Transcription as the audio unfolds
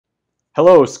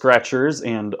Hello, Scratchers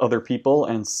and other people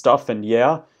and stuff, and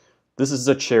yeah, this is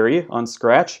Za-Chary on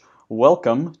Scratch.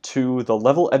 Welcome to the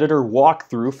level editor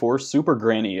walkthrough for Super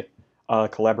Granny, a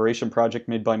collaboration project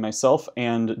made by myself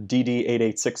and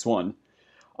DD-8861.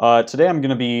 Today I'm going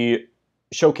to be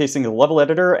showcasing the level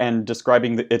editor and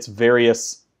describing its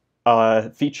various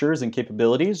features and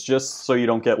capabilities, just so you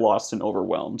don't get lost and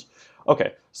overwhelmed.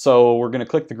 Okay, so we're going to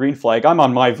click the green flag. I'm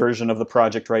on my version of the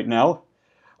project right now.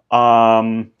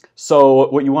 So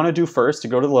what you want to do first to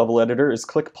go to the level editor is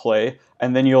click play,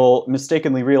 and then you'll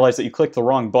mistakenly realize that you clicked the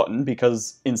wrong button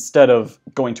because instead of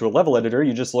going to a level editor,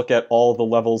 you just look at all the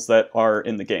levels that are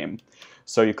in the game.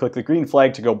 So you click the green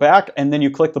flag to go back, and then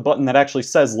you click the button that actually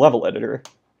says level editor.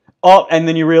 Oh, and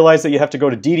then you realize that you have to go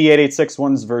to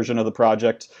DD-8861's version of the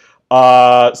project.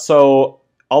 So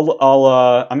I'm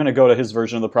going to go to his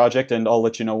version of the project, and I'll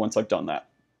let you know once I've done that.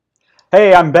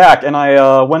 Hey, I'm back, and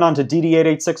I went on to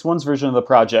DD-8861's version of the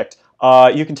project.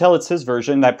 You can tell it's his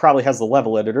version that probably has the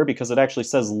level editor because it actually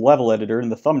says level editor in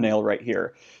the thumbnail right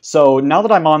here. So now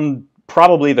that I'm on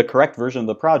probably the correct version of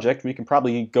the project, we can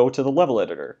probably go to the level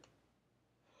editor.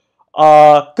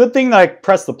 Good thing that I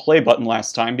pressed the play button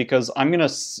last time because I'm going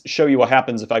to show you what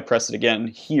happens if I press it again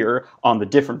here on the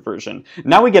different version.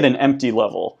 Now we get an empty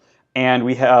level, and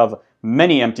we have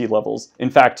many empty levels. In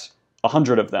fact,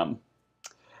 100 of them.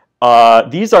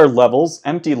 These are levels,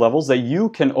 empty levels, that you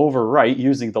can overwrite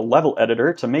using the level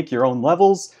editor to make your own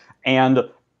levels and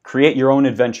create your own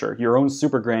adventure, your own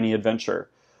Super Granny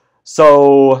adventure.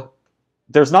 So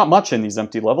there's not much in these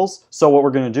empty levels, so what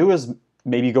we're going to do is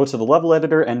maybe go to the level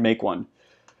editor and make one.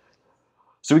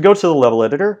 So we go to the level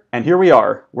editor, and here we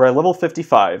are. We're at level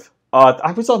 55.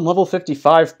 I was on level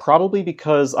 55 probably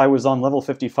because I was on level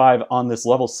 55 on this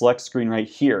level select screen right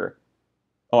here.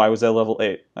 Oh, I was at level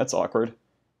 8. That's awkward.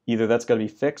 Either that's got to be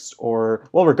fixed or,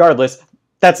 well, regardless,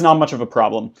 that's not much of a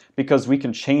problem because we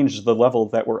can change the level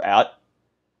that we're at.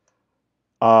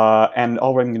 And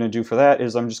all I'm going to do for that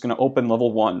is I'm just going to open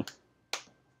level 1.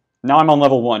 Now I'm on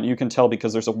level 1. You can tell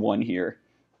because there's a 1 here.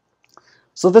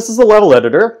 So this is the level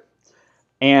editor,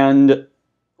 and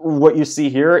what you see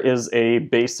here is a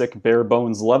basic bare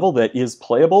bones level that is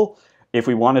playable. If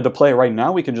we wanted to play right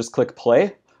now, we can just click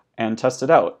play and test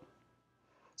it out.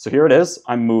 So here it is.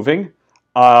 I'm moving.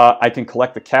 I can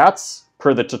collect the cats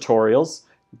per the tutorials,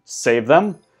 save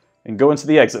them, and go into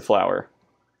the exit flower.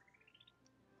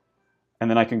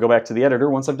 And then I can go back to the editor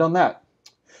once I've done that.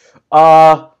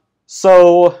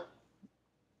 So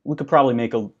we could probably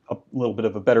make a little bit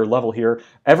of a better level here.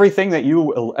 Everything that you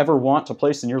will ever want to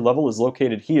place in your level is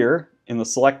located here in the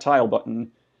select tile button.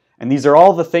 And these are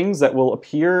all the things that will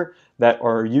appear that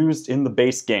are used in the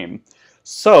base game.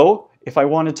 So if I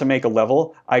wanted to make a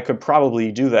level, I could probably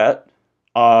do that.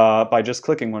 By just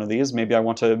clicking one of these. Maybe I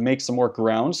want to make some more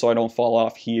ground so I don't fall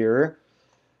off here.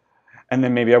 And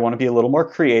then maybe I want to be a little more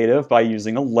creative by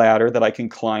using a ladder that I can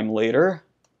climb later.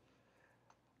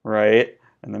 Right?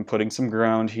 And then putting some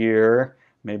ground here.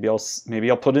 Maybe I'll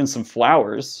put in some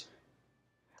flowers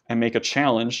and make a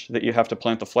challenge that you have to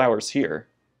plant the flowers here.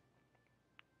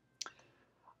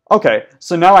 Okay,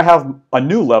 so now I have a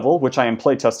new level, which I am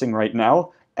playtesting right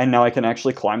now, and now I can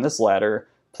actually climb this ladder,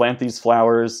 plant these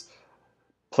flowers,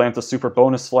 plant the super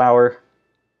bonus flower,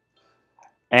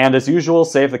 and as usual,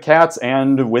 save the cats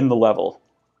and win the level.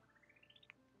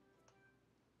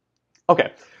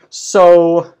 Okay,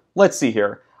 so let's see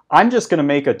here. I'm just going to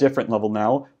make a different level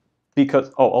now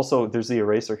because, oh, also there's the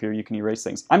eraser here. You can erase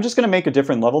things. I'm just going to make a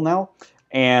different level now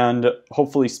and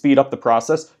hopefully speed up the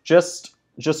process just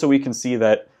so we can see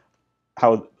that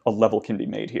how a level can be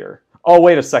made here. Oh,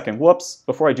 wait a second. Whoops.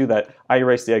 Before I do that, I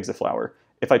erased the exit flower.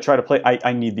 If I try to play,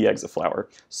 I need the exit flower,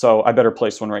 so I better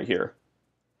place one right here.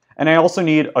 And I also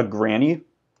need a granny,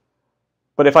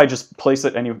 but if I just place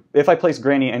it if I place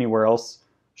granny anywhere else,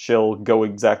 she'll go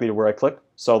exactly to where I click,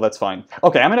 so that's fine.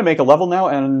 Okay, I'm gonna make a level now,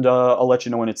 and I'll let you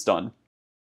know when it's done.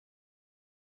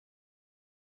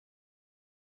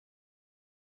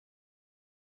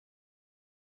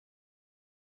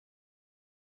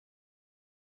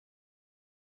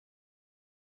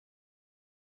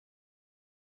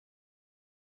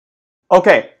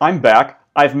 Okay, I'm back.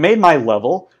 I've made my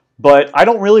level, but I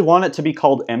don't really want it to be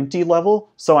called empty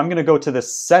level, so I'm going to go to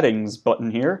this settings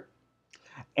button here.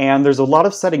 And there's a lot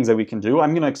of settings that we can do.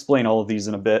 I'm going to explain all of these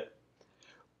in a bit.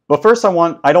 But first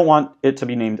I don't want it to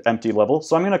be named empty level,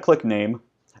 so I'm going to click name,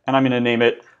 and I'm going to name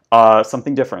it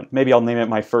something different. Maybe I'll name it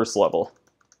my first level.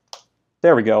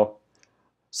 There we go.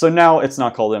 So now it's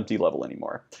not called empty level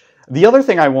anymore. The other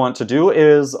thing I want to do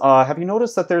is, have you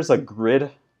noticed that there's a grid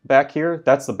back here?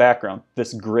 That's the background,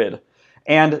 this grid.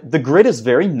 And the grid is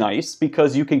very nice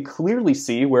because you can clearly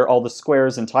see where all the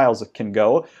squares and tiles can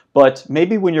go, but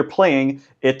maybe when you're playing,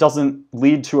 it doesn't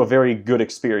lead to a very good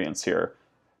experience here.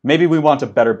 Maybe we want a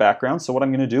better background, so what I'm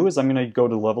going to do is I'm going to go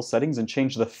to level settings and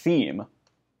change the theme.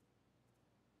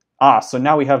 So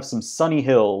now we have some sunny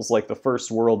hills like the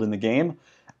first world in the game,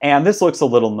 and this looks a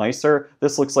little nicer.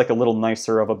 This looks like a little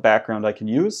nicer of a background I can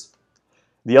use.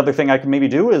 The other thing I can maybe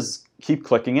do is keep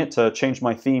clicking it to change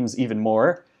my themes even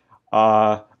more.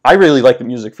 I really like the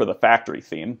music for the factory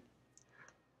theme.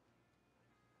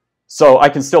 So I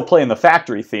can still play in the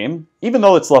factory theme, even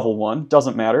though it's level 1,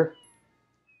 doesn't matter.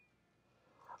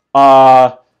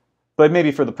 But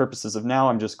maybe for the purposes of now,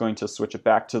 I'm just going to switch it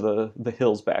back to the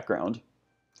hills background.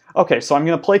 Okay, so I'm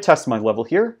going to play test my level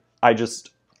here. I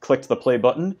just clicked the play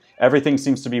button. Everything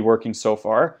seems to be working so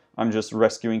far. I'm just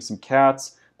rescuing some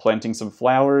cats, planting some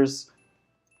flowers.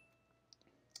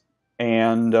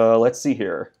 And let's see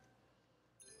here.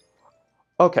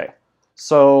 Okay,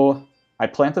 so I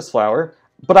plant this flower,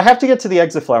 but I have to get to the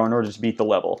exit flower in order to beat the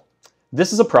level.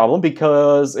 This is a problem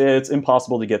because it's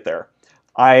impossible to get there.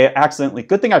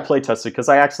 Good thing I play tested because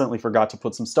I accidentally forgot to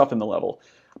put some stuff in the level.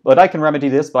 But I can remedy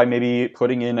this by maybe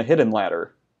putting in a hidden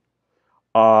ladder.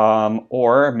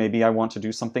 Or maybe I want to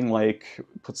do something like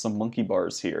put some monkey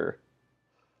bars here.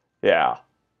 Yeah,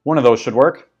 one of those should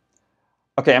work.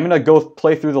 Okay, I'm going to go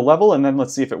play through the level and then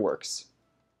let's see if it works.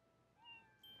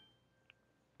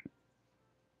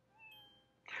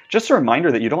 Just a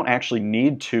reminder that you don't actually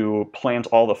need to plant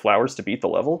all the flowers to beat the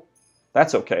level.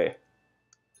 That's okay.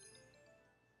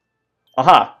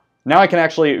 Aha! Now I can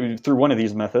actually, through one of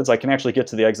these methods, I can actually get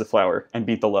to the exit flower and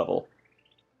beat the level.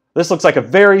 This looks like a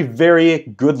very,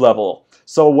 very good level.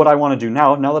 So what I want to do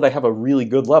now that I have a really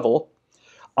good level,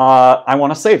 I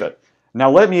want to save it. Now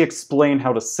let me explain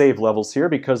how to save levels here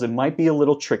because it might be a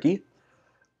little tricky.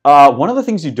 One of the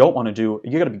things you don't want to do,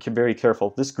 you got to be very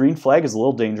careful. This green flag is a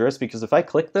little dangerous because if I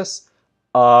click this,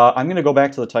 I'm going to go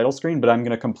back to the title screen, but I'm going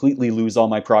to completely lose all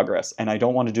my progress. And I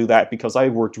don't want to do that because I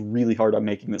worked really hard on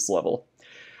making this level.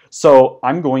 So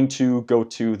I'm going to go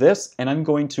to this, and I'm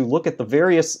going to look at the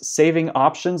various saving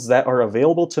options that are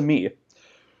available to me.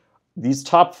 These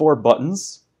top 4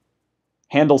 buttons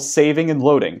handle saving and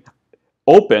loading.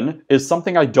 Open is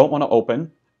something I don't want to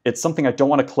open. It's something I don't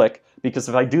want to click, because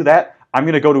if I do that, I'm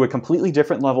going to go to a completely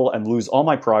different level and lose all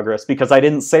my progress because I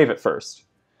didn't save it first.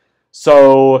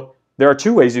 So there are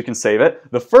 2 ways you can save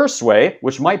it. The first way,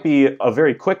 which might be a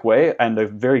very quick way and a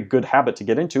very good habit to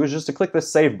get into, is just to click this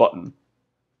save button.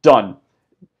 Done.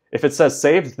 If it says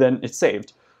saved, then it's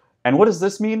saved. And what does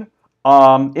this mean?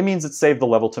 It means it saved the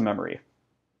level to memory.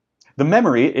 The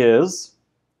memory is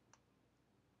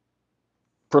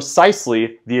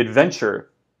precisely the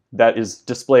adventure that is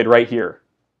displayed right here.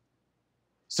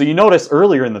 So you notice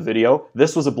earlier in the video,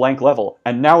 this was a blank level,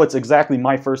 and now it's exactly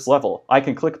my first level. I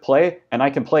can click play, and I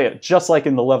can play it just like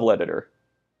in the level editor.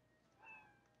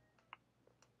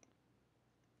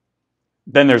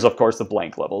 Then there's, of course, the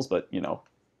blank levels, but, you know.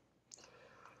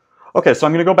 Okay, so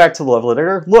I'm going to go back to the level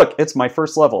editor. Look, it's my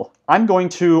first level. I'm going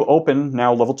to open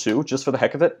now level 2, just for the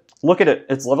heck of it. Look at it,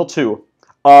 it's level 2.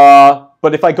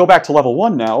 But if I go back to level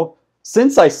 1 now,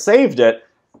 since I saved it,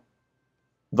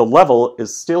 the level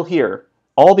is still here.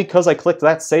 All because I clicked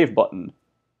that save button,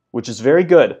 which is very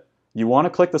good. You want to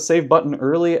click the save button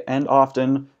early and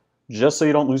often, just so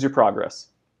you don't lose your progress.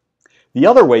 The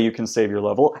other way you can save your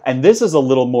level, and this is a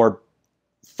little more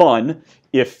fun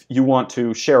if you want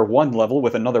to share one level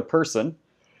with another person,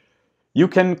 you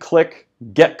can click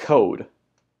Get Code.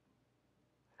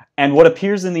 And what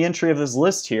appears in the entry of this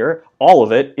list here, all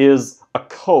of it, is a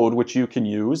code which you can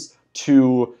use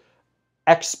to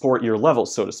export your level,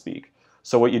 so to speak.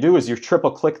 So what you do is you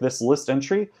triple click this list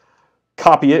entry,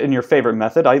 copy it in your favorite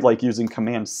method. I like using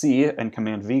Command C and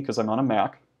Command V because I'm on a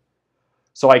Mac.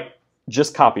 So I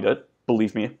just copied it,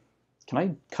 believe me. Can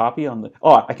I copy on the...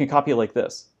 Oh, I can copy it like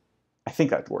this. I think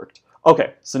that worked.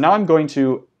 Okay, so now I'm going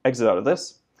to exit out of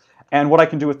this. And what I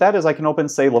can do with that is I can open,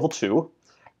 say, level 2,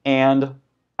 and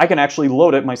I can actually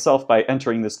load it myself by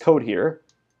entering this code here.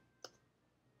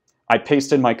 I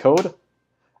paste in my code,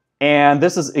 and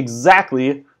this is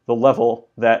exactly the level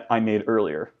that I made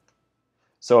earlier.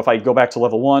 So if I go back to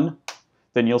level 1,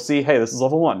 then you'll see, hey, this is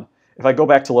level 1. If I go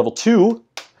back to level 2,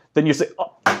 then you say,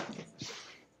 oh,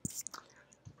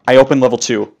 I opened level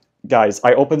 2. Guys,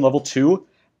 I opened level 2,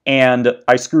 and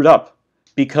I screwed up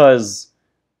because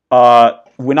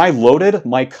when I loaded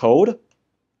my code,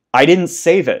 I didn't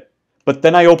save it, but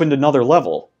then I opened another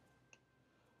level.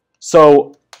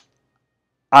 So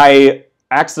I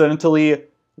accidentally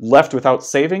left without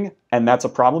saving, and that's a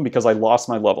problem because I lost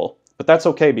my level. But that's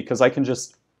okay because I can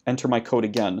just enter my code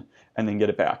again, and then get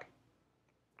it back.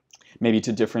 Maybe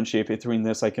to differentiate between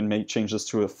this, I can change this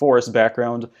to a forest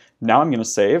background. Now I'm going to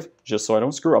save, just so I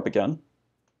don't screw up again.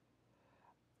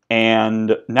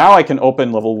 And now I can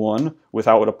open level 1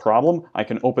 without a problem. I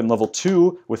can open level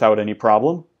 2 without any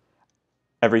problem.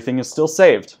 Everything is still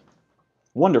saved.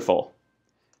 Wonderful.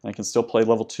 I can still play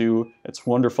level 2. It's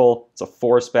wonderful. It's a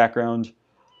forest background.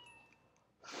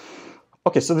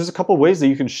 Okay, so there's a couple ways that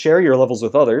you can share your levels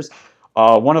with others.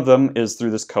 One of them is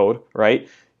through this code, right?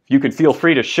 You can feel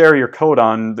free to share your code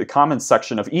on the comments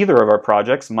section of either of our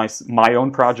projects, my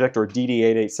own project or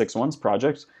DD-8861's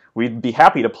project. We'd be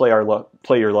happy to play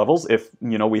your levels if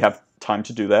we have time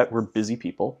to do that. We're busy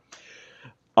people.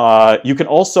 You can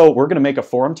also, we're going to make a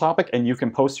forum topic, and you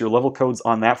can post your level codes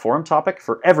on that forum topic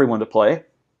for everyone to play.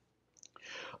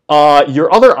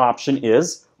 Your other option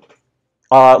is,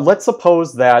 let's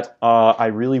suppose that I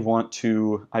really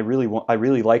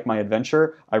like my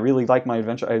adventure. I really like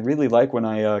when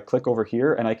I click over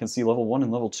here and I can see level 1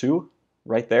 and level 2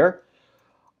 right there.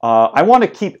 I want to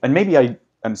keep, and maybe I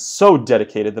am so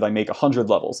dedicated that I make 100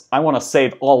 levels. I want to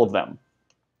save all of them.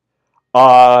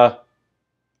 I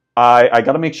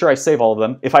got to make sure I save all of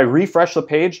them. If I refresh the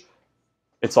page,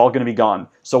 it's all going to be gone.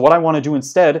 So what I want to do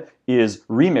instead is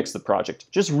remix the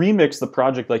project. Just remix the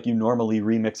project like you normally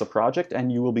remix a project,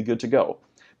 and you will be good to go.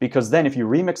 Because then if you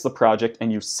remix the project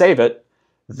and you save it,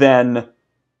 then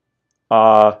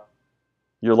your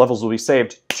levels will be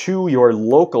saved to your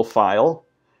local file,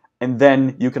 and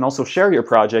then you can also share your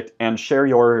project and share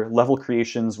your level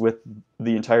creations with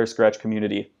the entire Scratch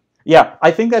community. Yeah,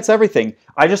 I think that's everything.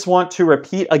 I just want to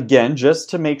repeat again, just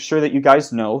to make sure that you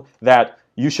guys know that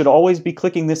you should always be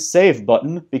clicking this save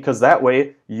button, because that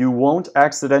way you won't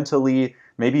accidentally,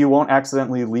 maybe you won't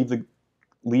accidentally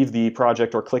leave the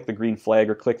project or click the green flag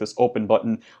or click this open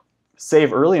button.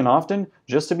 Save early and often,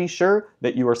 just to be sure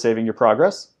that you are saving your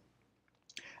progress.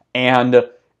 And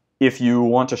if you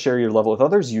want to share your level with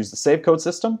others, use the save code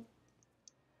system.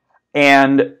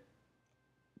 And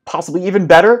possibly even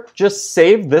better, just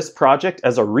save this project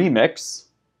as a remix.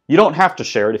 You don't have to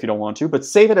share it if you don't want to, but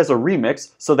save it as a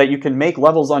remix so that you can make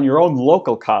levels on your own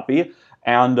local copy,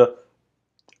 and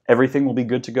everything will be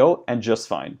good to go and just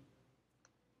fine.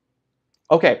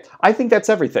 Okay, I think that's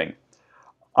everything.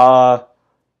 The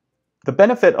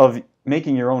benefit of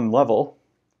making your own level,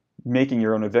 making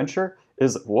your own adventure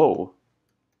is, whoa.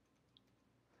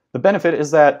 The benefit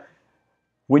is that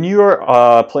when you're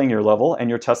playing your level and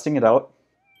you're testing it out,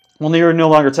 well, you're no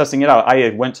longer testing it out. I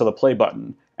went to the play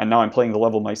button, and now I'm playing the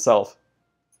level myself.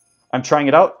 I'm trying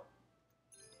it out,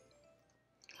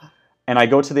 and I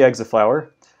go to the exit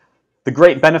flower. The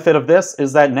great benefit of this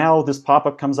is that now this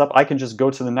pop-up comes up. I can just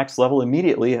go to the next level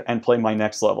immediately and play my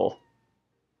next level.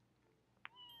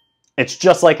 It's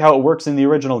just like how it works in the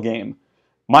original game,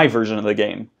 my version of the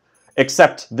game.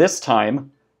 Except this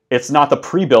time, it's not the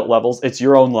pre-built levels, it's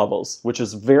your own levels, which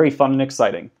is very fun and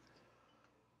exciting.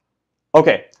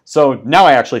 Okay, so now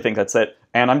I actually think that's it,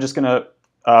 and I'm just going to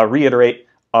reiterate,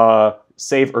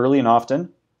 save early and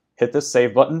often, hit this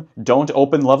save button, don't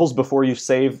open levels before you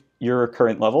save your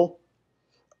current level,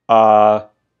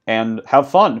 and have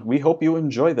fun. We hope you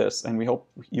enjoy this, and we hope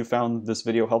you found this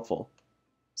video helpful.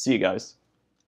 See you guys.